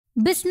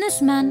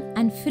Businessman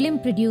and film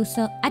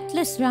producer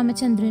Atlas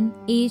Ramachandran,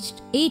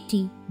 aged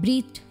 80,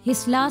 breathed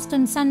his last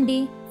on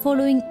Sunday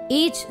following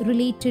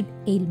age-related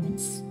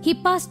ailments. He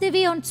passed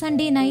away on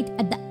Sunday night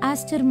at the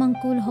Aster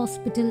Mankhool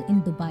Hospital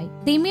in Dubai.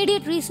 The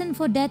immediate reason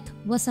for death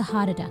was a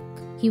heart attack.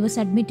 He was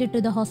admitted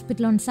to the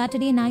hospital on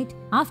Saturday night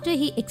after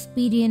he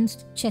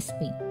experienced chest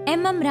pain.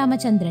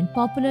 Ramachandran,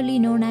 popularly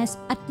known as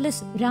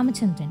Atlas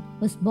Ramachandran,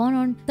 was born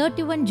on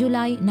 31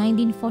 July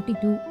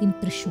 1942 in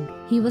Thrissur.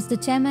 He was the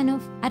chairman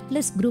of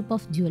Atlas Group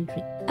of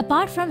Jewelry.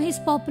 Apart from his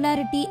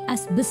popularity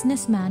as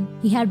businessman,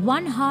 he had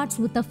won hearts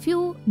with a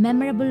few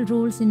memorable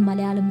roles in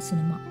Malayalam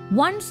cinema.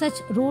 One such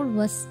role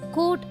was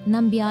Coat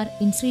Nambiar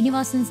in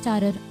Sreenivasan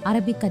starrer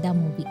Arabikatha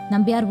movie.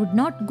 Numbyark would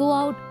not go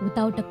out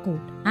without a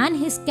coat, and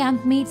his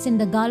campmates in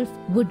the Gulf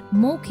would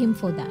mock him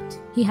for that.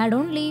 He had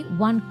only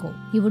one coat.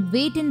 He would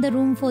wait in the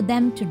room for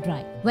them to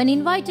dry. When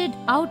invited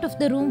out of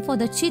the room for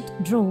the chit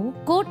draw,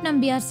 Coat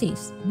Nambiar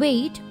says,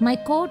 "Wait, my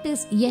coat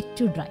is yet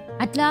to dry."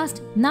 At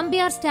last,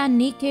 Numbyark stand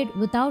naked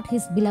without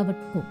his beloved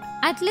coat.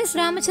 Atlas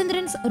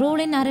Ramachandran's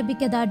role in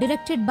Arabikatha,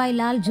 directed by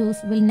Lal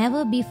Jose, will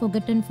never be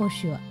forgotten for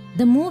sure.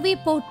 The movie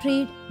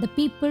portrayed the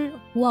people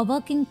who are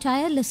working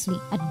tirelessly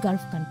at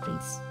Gulf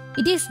countries.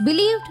 It is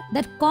believed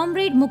that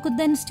Comrade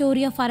Mukund's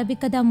story of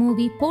Arabikatha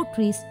movie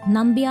portrays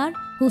Numbyark,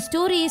 whose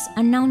story is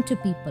unknown to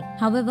people.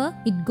 However,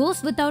 it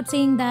goes without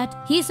saying that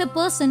he is a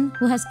person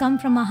who has come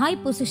from a high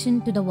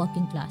position to the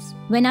working class.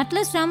 When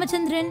Atlas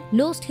Ramachandran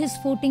lost his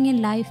footing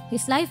in life,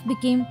 his life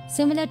became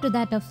similar to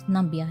that of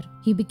Numbyark.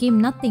 He became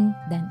nothing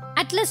then.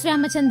 Atlas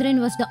Ramachandran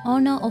was the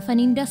owner of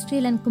an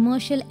industrial and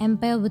commercial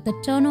empire with a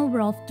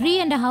turnover of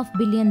 3.5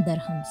 billion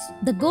dirhams.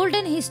 The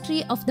golden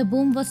history of the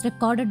boom was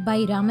recorded by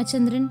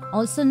Ramachandran,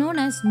 also known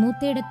as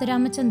Muttedatha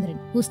Ramachandran,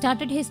 who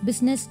started his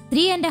business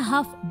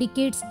 3.5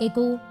 decades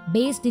ago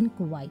based in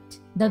Kuwait.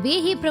 The way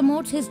he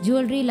promotes his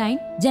jewelry line,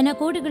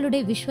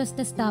 Janakodigalude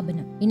Vishwasta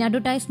Sthabanam, in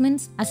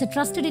advertisements as a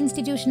trusted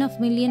institution of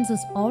millions, is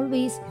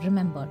always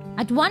remembered.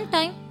 At one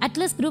time,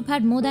 Atlas Group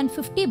had more than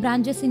 50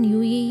 branches in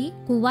UAE,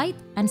 Kuwait,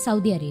 and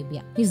Saudi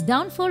Arabia. His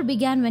downfall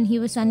began when he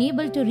was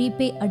unable to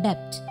repay a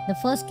debt. The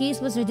first case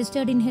was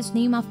registered in his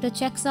name after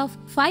checks of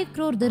 5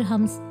 crore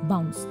dirhams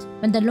bounced.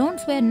 When the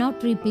loans were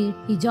not repaid,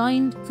 he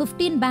joined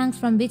 15 banks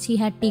from which he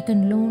had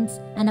taken loans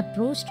and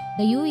approached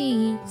the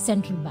UAE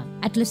Central Bank.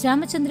 Atlas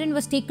Ramachandran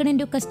was taken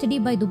into custody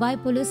by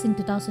Dubai police in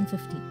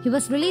 2015. He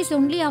was released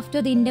only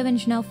after the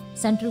intervention of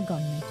central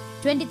government.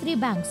 23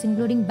 banks,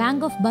 including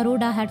Bank of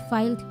Baroda, had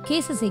filed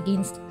cases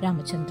against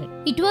Ramachandran.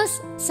 It was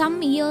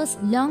some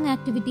years-long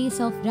activities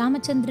of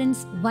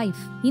Ramachandran's wife,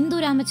 Indu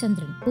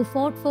Ramachandran, who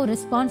fought for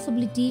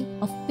responsibility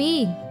of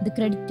paying the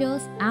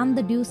creditors and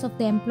the dues of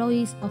the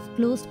employees of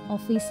closed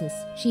offices.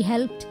 She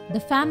helped the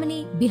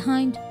family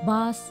behind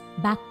bars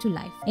back to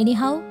life.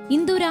 Anyhow,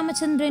 Indu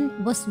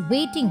Ramachandran was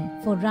waiting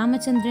for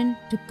Ramachandran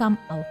to come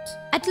out.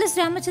 Atlas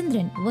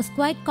Ramachandran was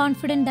quite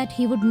confident that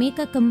he would make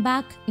a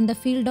comeback in the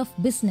field of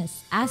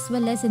business as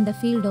well as in the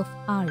field of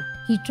art.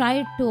 He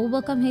tried to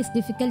overcome his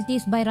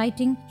difficulties by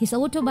writing his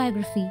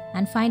autobiography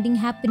and finding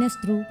happiness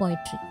through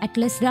poetry.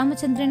 Atlas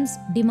Ramachandran's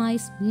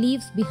demise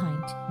leaves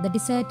behind the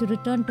desire to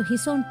return to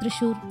his own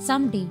Thrissur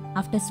someday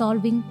after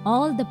solving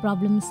all the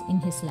problems in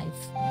his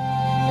life.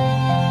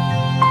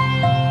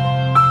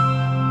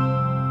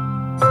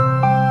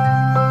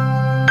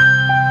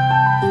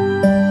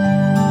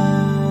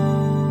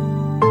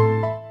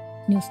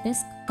 News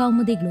Desk,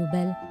 Kaumudy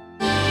Global.